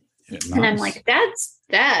 Yeah, nice. And I'm like,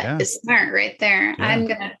 that is smart right there. Yeah. I'm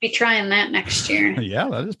going to be trying that next year. Yeah,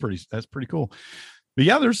 that's pretty cool. But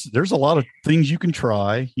yeah, there's a lot of things you can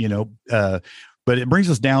try, but it brings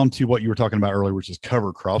us down to what you were talking about earlier, which is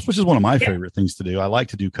cover crops, which is one of my favorite things to do. I like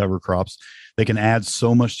to do cover crops. They can add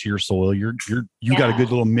so much to your soil. You got a good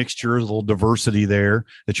little mixture, a little diversity there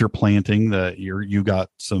that you're planting. You got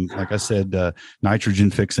some, like I said,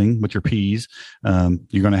 nitrogen fixing with your peas.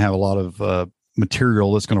 You're going to have a lot of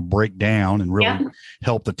material that's going to break down and really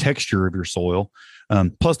help the texture of your soil.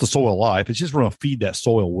 Plus the soil life, it's just going to feed that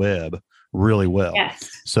soil web really well. Yes.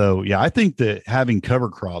 So I think that having cover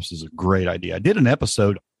crops is a great idea. I did an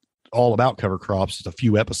episode all about cover crops just a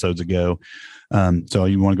few episodes ago. So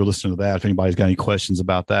you want to go listen to that if anybody's got any questions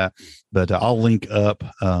about that, but I'll link up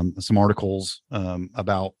some articles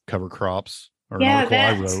about cover crops or an article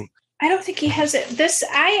I wrote. I don't think he has it.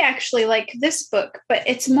 I actually like this book, but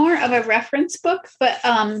it's more of a reference book, but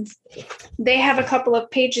they have a couple of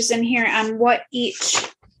pages in here on what each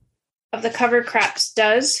of the cover crops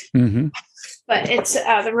does. Mm-hmm. But it's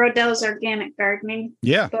the Rodell's Organic Gardening.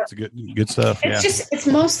 Yeah, book. It's good stuff. It's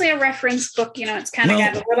mostly a reference book. It's kind of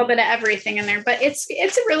got a little bit of everything in there, but it's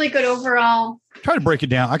a really good overall. Try to break it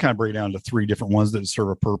down. I kind of break it down to 3 different ones that serve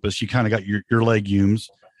a purpose. You kind of got your legumes.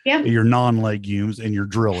 Yeah. Your non-legumes and your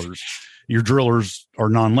drillers. Your drillers are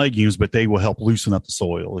non-legumes, but they will help loosen up the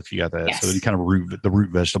soil if you got that. Yes. So you kind of root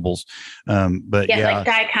vegetables. But like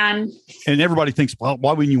daikon. And everybody thinks, well,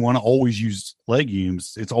 why wouldn't you want to always use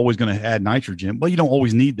legumes? It's always going to add nitrogen. Well, you don't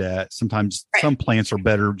always need that. Sometimes some plants are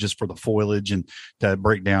better just for the foliage and to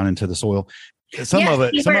break down into the soil. Some of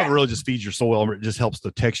it really just feeds your soil. It just helps the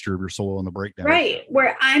texture of your soil and the breakdown. Right.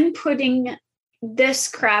 Where I'm putting this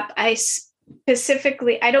crop,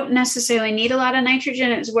 specifically, I don't necessarily need a lot of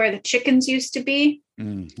nitrogen. It's where the chickens used to be.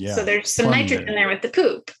 So there's some nitrogen there with the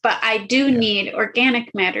poop, but I do need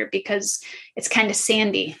organic matter because it's kind of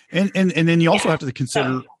sandy. And then you also have to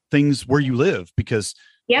consider things where you live, because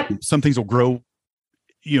some things will grow.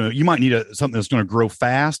 You might need something that's going to grow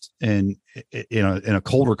fast and in a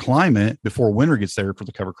colder climate before winter gets there for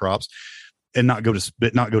the cover crops. And not go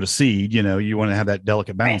to seed. You want to have that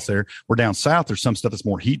delicate balance there. We're down south. There's some stuff that's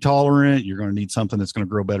more heat tolerant. You're going to need something that's going to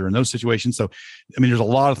grow better in those situations. So, there's a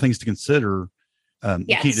lot of things to consider.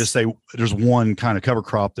 You can't just say there's one kind of cover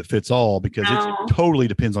crop that fits all, because it totally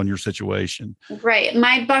depends on your situation. Right.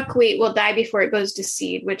 My buckwheat will die before it goes to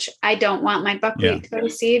seed, which I don't want my buckwheat to go to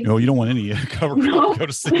seed. No, you don't want any cover crop to go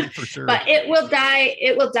to seed for sure. But it will die.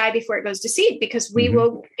 It will die before it goes to seed because we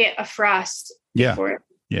will get a frost before it.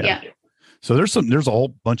 Yeah. So there's a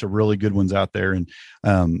whole bunch of really good ones out there. And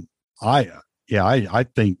I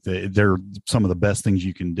think that they're some of the best things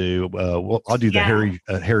you can do. I'll do the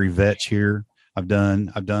hairy vetch here. I've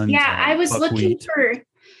done. Yeah. I was looking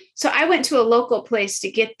so I went to a local place to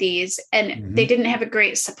get these and they didn't have a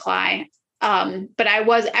great supply. But I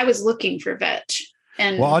was looking for vetch.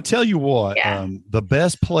 And well, I'll tell you what, the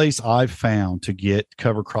best place I've found to get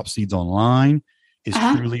cover crop seeds online is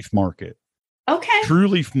True Leaf Market. Okay. True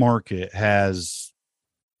Leaf Market has,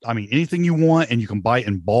 anything you want, and you can buy it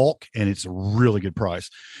in bulk, and it's a really good price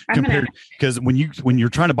because when you're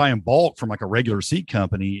trying to buy in bulk from like a regular seed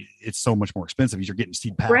company, it's so much more expensive. You're getting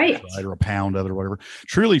seed packets, right, or a pound of it or whatever.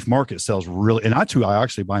 True Leaf Market sells really, and I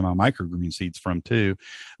actually buy my microgreen seeds from too.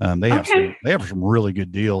 They have some really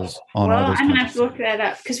good deals on all those. I'm gonna have to look that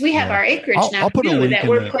up because we have our acreage now too that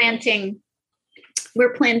we're planting.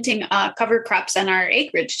 We're planting cover crops on our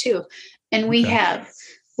acreage too. And we have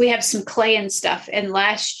some clay and stuff. And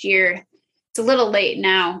last year, it's a little late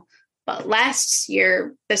now, but last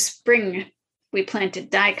year, this spring, we planted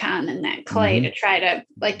daikon in that clay to try to,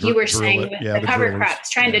 like you were saying, with the cover crops,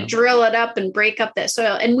 trying to drill it up and break up that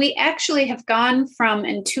soil. And we actually have gone from,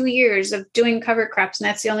 in 2 years of doing cover crops, and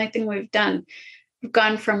that's the only thing we've done. We've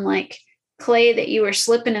gone from like clay that you were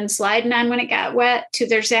slipping and sliding on when it got wet to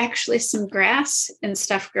there's actually some grass and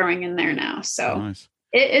stuff growing in there now. So nice.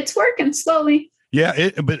 It's working slowly. Yeah.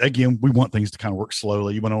 But again, we want things to kind of work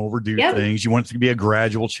slowly. You want to overdo things. You want it to be a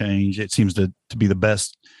gradual change. It seems to be the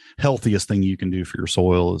best, healthiest thing you can do for your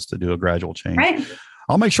soil is to do a gradual change. Right.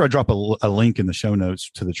 I'll make sure I drop a link in the show notes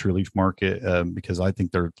to the True Leaf Market because I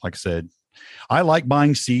think they're, like I said, I like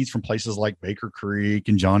buying seeds from places like Baker Creek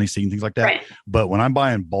and Johnny Seed and things like that. Right. But when I'm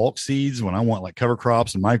buying bulk seeds, when I want like cover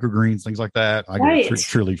crops and microgreens, things like that, I go to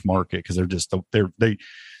True Leaf Market because they're just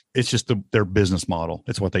it's just their business model.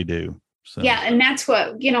 It's what they do. So. Yeah, and that's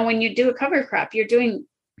what when you do a cover crop, you're doing.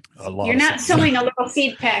 You're not sowing a little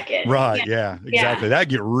seed packet. Right. Yeah, exactly. That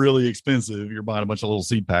get really expensive. You're buying a bunch of little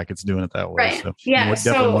seed packets doing it that way. Right. So yeah. You would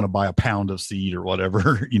definitely want to buy a pound of seed or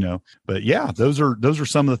whatever, but yeah, those are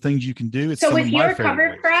some of the things you can do. It's so with your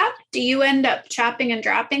cover crop, do you end up chopping and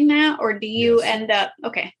dropping that or do you end up,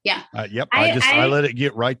 okay. Yeah. Yep. I let it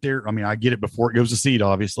get right there. I mean, I get it before it goes to seed,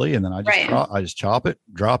 obviously. And then I just chop it,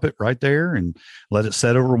 drop it right there and let it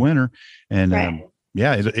set over winter. And,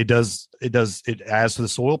 yeah, it does. It adds to the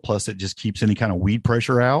soil. Plus, it just keeps any kind of weed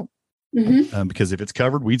pressure out. Mm-hmm. Because if it's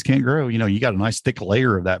covered, weeds can't grow. You got a nice thick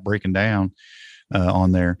layer of that breaking down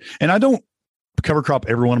on there. And I don't cover crop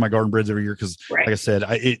every one of my garden beds every year because, like I said,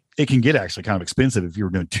 it can get actually kind of expensive if you were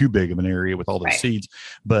doing too big of an area with all those seeds.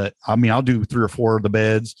 But I mean, I'll do 3 or 4 of the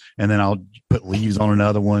beds, and then I'll put leaves on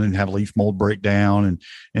another one and have leaf mold breakdown,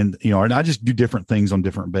 and I just do different things on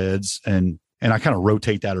different beds and I kind of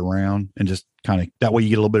rotate that around and just kind of that way you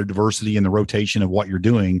get a little bit of diversity in the rotation of what you're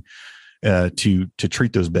doing to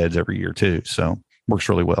treat those beds every year too. So works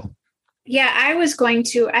really well. Yeah, I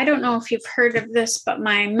don't know if you've heard of this, but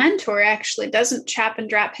my mentor actually doesn't chop and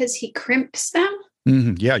drop his, he crimps them.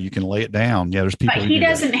 Mm-hmm. Yeah, you can lay it down. Yeah, there's people. But he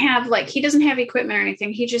doesn't have equipment or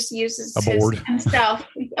anything. He just uses a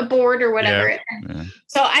board or whatever. Yeah.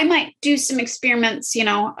 So I might do some experiments,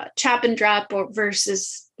 chop and drop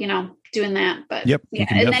versus, doing that. But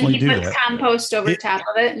and then he puts compost over top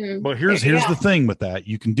of it. But here's the thing with that.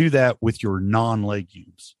 You can do that with your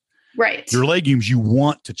non-legumes. Right. Your legumes, you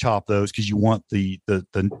want to chop those because you want the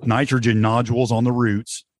nitrogen nodules on the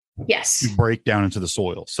roots. Yes. To break down into the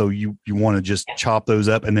soil. So you want to just chop those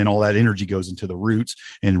up and then all that energy goes into the roots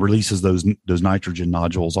and releases those nitrogen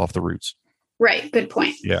nodules off the roots. Right. Good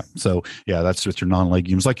point. Yeah. So that's with your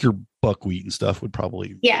non-legumes, like your buckwheat and stuff would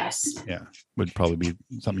probably. Yes. Yeah. Would probably be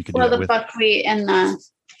something you could do. Well, the buckwheat and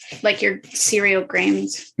like your cereal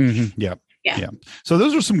grains. Mm-hmm. Yeah. Yeah. So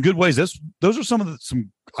those are some good ways. Those are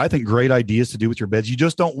some I think great ideas to do with your beds. You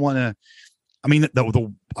just don't want to, I mean,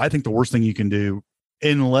 I think the worst thing you can do,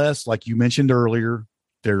 unless, like you mentioned earlier,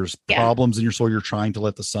 there's problems in your soil, you're trying to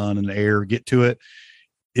let the sun and the air get to it.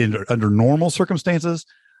 Under normal circumstances,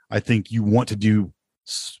 I think you want to do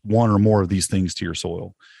one or more of these things to your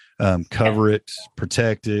soil. Cover it,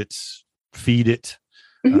 protect it, feed it,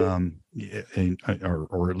 or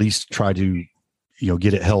at least try to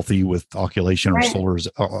get it healthy with occultation or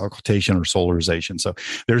occultation or solarization. So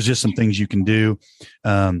there's just some things you can do.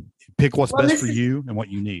 Pick what's best for you and what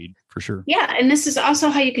you need, for sure. Yeah. And this is also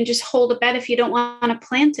how you can just hold a bed if you don't want to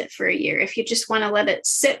plant it for a year. If you just want to let it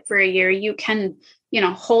sit for a year, you can,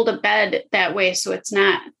 hold a bed that way so it's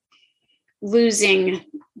not losing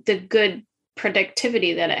the good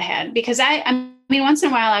productivity that it had. Because I mean, once in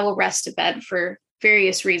a while I will rest a bed for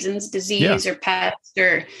various reasons, disease or pest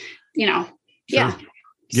or, Sure.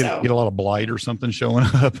 Yeah. Get a lot of blight or something showing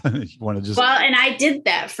up. You want to just. Well, and I did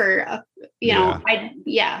that for, So. Yeah.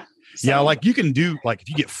 Like you can do, like if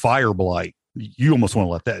you get fire blight, you almost want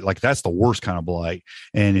to let that, like that's the worst kind of blight.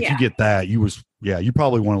 And if you get that, you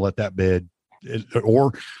probably want to let that bed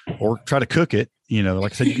or try to cook it.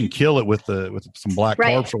 Like I said, you can kill it with some black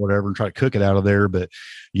tarps or whatever and try to cook it out of there. But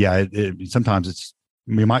sometimes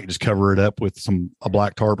we might just cover it up with a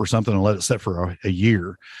black tarp or something and let it set for a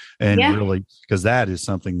year. And really, because that is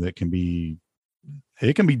something that can be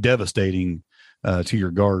devastating to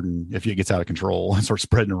your garden if it gets out of control and starts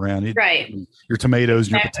spreading around. Your tomatoes,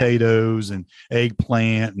 your potatoes, and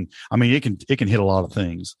eggplant, and I mean it can hit a lot of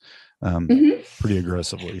things pretty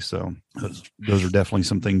aggressively. So those are definitely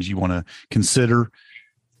some things you want to consider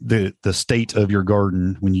the state of your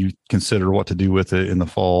garden when you consider what to do with it in the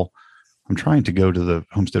fall. I'm trying to go to the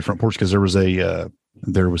homestead front porch because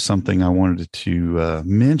there was something I wanted to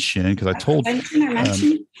mention because I told.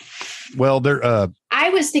 I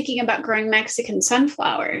was thinking about growing Mexican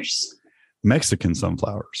sunflowers. Mexican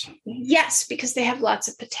sunflowers. Yes, because they have lots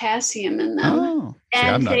of potassium in them. Oh,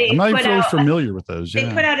 I'm not even really familiar with those. They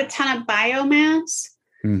put out a ton of biomass.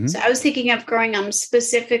 Mm-hmm. So I was thinking of growing them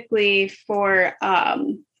specifically for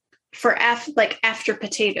after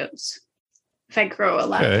potatoes. if I grow a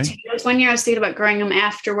lot Okay. of potatoes. One year I was thinking about growing them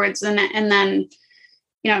afterwards and then,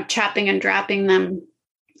 chopping and dropping them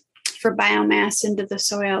for biomass into the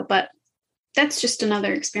soil. But that's just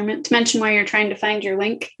another experiment to mention while you're trying to find your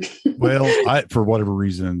link. Well, for whatever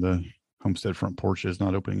reason, the Homestead front porch is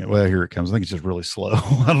not opening it. Well, here it comes. I think it's just really slow.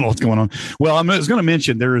 I don't know what's going on. Well, I was going to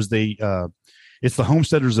mention there is it's the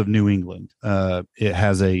Homesteaders of New England. It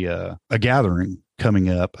has a gathering coming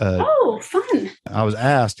up. Oh, fun. I was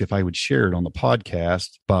asked if I would share it on the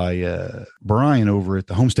podcast by Brian over at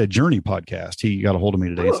the Homestead Journey podcast. He got a hold of me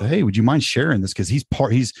today and said, "Hey, would you mind sharing this?" Because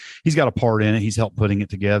he's got a part in it. He's helped putting it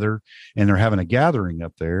together, and they're having a gathering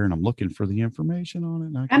up there. And I'm looking for the information on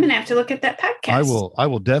it. I'm gonna have to look at that podcast. I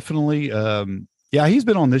will definitely. Yeah, he's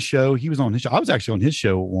been on this show. He was on his show. I was actually on his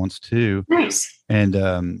show once too. Nice.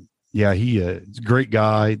 And yeah, he's a great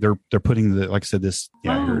guy. They're putting like I said, this.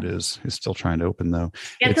 Yeah, here it is. It's still trying to open though.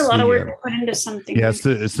 Yeah, it's a lot of work to put into something. Yeah, it's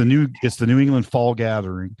the New England Fall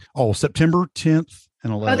Gathering. Oh, September 10th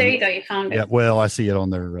and 11th. Oh, there you go. You found it. Yeah, well, I see it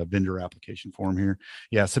on their vendor application form here.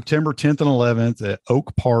 Yeah, September 10th and 11th at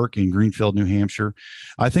Oak Park in Greenfield, New Hampshire.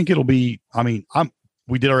 I think it'll be. I mean,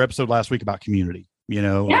 we did our episode last week about community.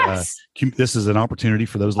 Yes. This is an opportunity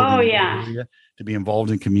for those living in the area to be involved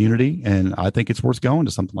in community. And I think it's worth going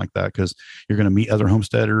to something like that because you're going to meet other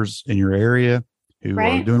homesteaders in your area who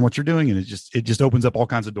are doing what you're doing. And it just opens up all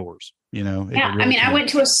kinds of doors, Yeah. Really I went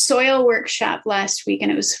to a soil workshop last week and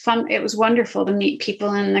it was fun. It was wonderful to meet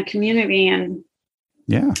people in the community and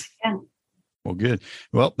yeah. Well, good.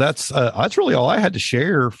 Well, that's really all I had to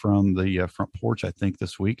share from the front porch, I think,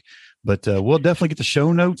 this week. But we'll definitely get the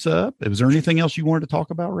show notes up. Was there anything else you wanted to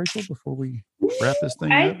talk about, Rachel, before we wrap this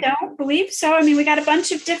thing up? I don't believe so. I mean, we got a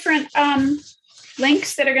bunch of different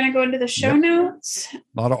links that are going to go into the show notes.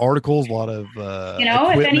 A lot of articles, a lot of if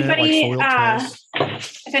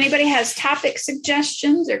anybody has topic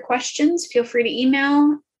suggestions or questions, feel free to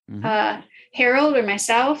email Harold or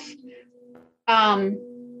myself.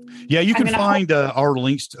 Yeah, you can find our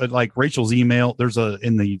links to, like Rachel's email. There's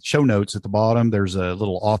in the show notes at the bottom. There's a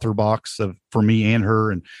little author box for me and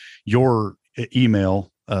her, and your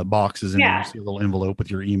email box is in there. You see a little envelope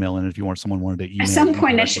with your email in it. If someone wanted to email. At some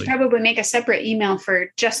point, I should probably make a separate email for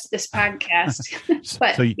just this podcast.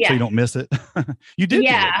 But so you don't miss it. You did.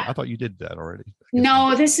 Yeah, I thought you did that already.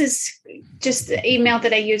 No, this is just the email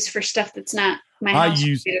that I use for stuff that's not my house.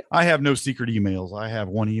 I have no secret emails. I have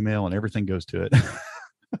one email, and everything goes to it.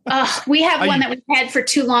 We have one that we've had for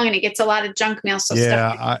too long and it gets a lot of junk mail. So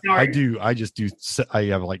I do. I just do. I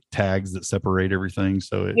have like tags that separate everything.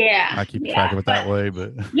 So I keep track of it that way.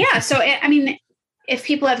 But so, I mean, if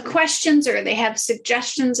people have questions or they have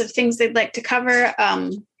suggestions of things they'd like to cover,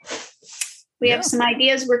 we have some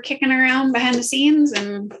ideas we're kicking around behind the scenes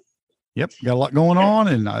and. Yep. Got a lot going on.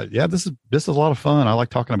 And this is a lot of fun. I like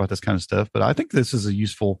talking about this kind of stuff, but I think this is a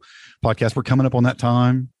useful podcast. We're coming up on that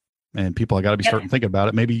time. And people, I got to be starting to think about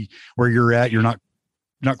it. Maybe where you're at, you're not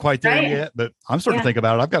quite there yet, but I'm starting to think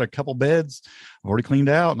about it. I've got a couple beds I've already cleaned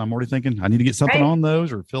out, and I'm already thinking I need to get something on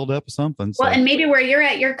those or filled up with something. So. Well, and maybe where you're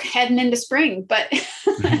at, you're heading into spring, but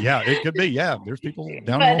yeah, it could be. Yeah, there's people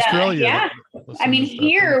down in Australia. I mean,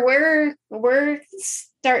 here we're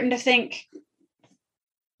starting to think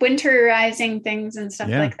winterizing things and stuff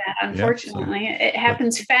like that. Unfortunately, it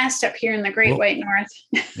happens fast up here in the Great White North.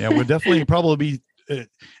 Yeah, we'll definitely probably be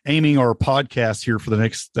aiming our podcast here for the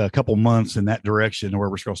next couple months in that direction where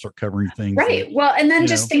we're going to start covering things. Right. Well, and then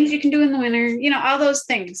just things you can do in the winter, all those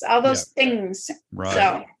things. Right.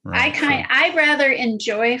 So I rather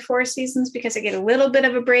enjoy 4 seasons because I get a little bit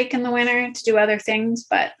of a break in the winter to do other things,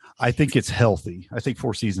 but I think it's healthy. I think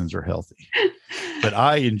 4 seasons are healthy, but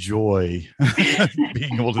I enjoy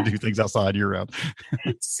being able to do things outside year round.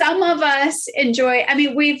 Some of us enjoy, I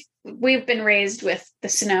mean, we've been raised with the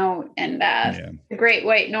snow and the Great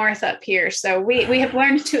White North up here. So we have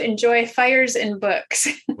learned to enjoy fires and books.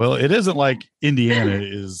 Well, it isn't like Indiana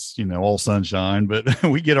is, all sunshine, but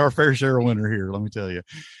we get our fair share of winter here. Let me tell you,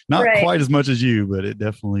 not quite as much as you, but it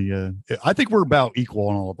definitely, I think we're about equal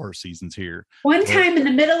on all of our seasons here. One time in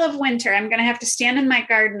the middle of winter, I'm going to have to stand in my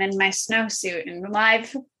garden in my snowsuit and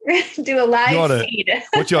do a live feed.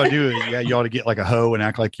 What you ought to do is, you ought to get like a hoe and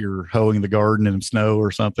act like you're hoeing the garden in snow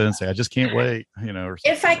or something and say, I just can't wait, or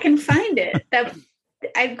if I can find it. That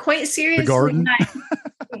I'm quite seriously. The garden?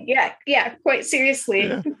 Quite seriously.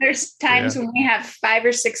 Yeah. There's times when we have 5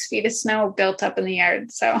 or 6 feet of snow built up in the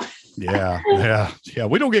yard. So yeah.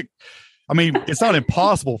 We don't get. I mean, it's not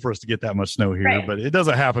impossible for us to get that much snow here, but it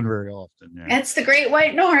doesn't happen very often. Yeah. It's the Great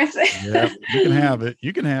White North. Yeah,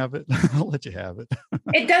 you can have it. I'll let you have it.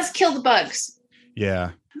 It does kill the bugs.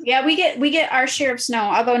 Yeah. Yeah, we get our share of snow,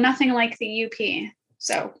 although nothing like the UP.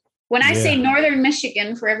 So When I say northern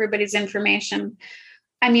Michigan, for everybody's information,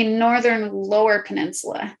 I mean northern lower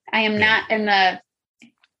peninsula. I am not in the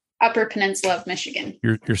upper peninsula of Michigan.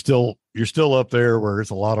 You're still up there where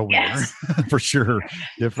it's a lot of winter. Yes. For sure.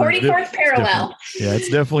 44th parallel. Yeah, it's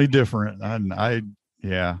definitely different. I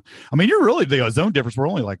mean, you're really the zone difference. We're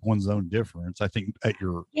only like one zone difference, I think, at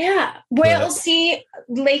your. Yeah. Well, see,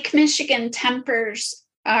 Lake Michigan tempers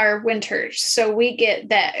our winters. So we get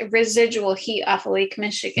that residual heat off of Lake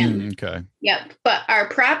Michigan. Okay. Yep. But our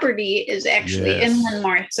property is actually inland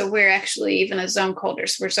more. So we're actually even a zone colder.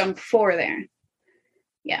 So we're zone 4 there.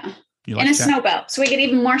 Yeah. Like and a snow belt. So we get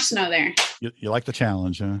even more snow there. You like the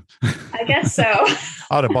challenge, huh? I guess so.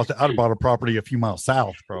 I'd have bought a property a few miles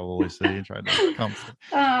south, probably. So you tried to come.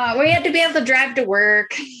 We had to be able to drive to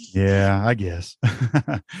work. Yeah, I guess.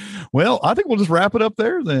 Well, I think we'll just wrap it up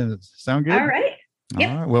there then. Sound good? All right. Yep.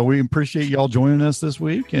 All right. Well, we appreciate y'all joining us this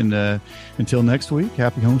week. And until next week,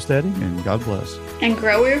 happy homesteading and God bless. And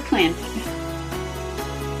grow where you're planted.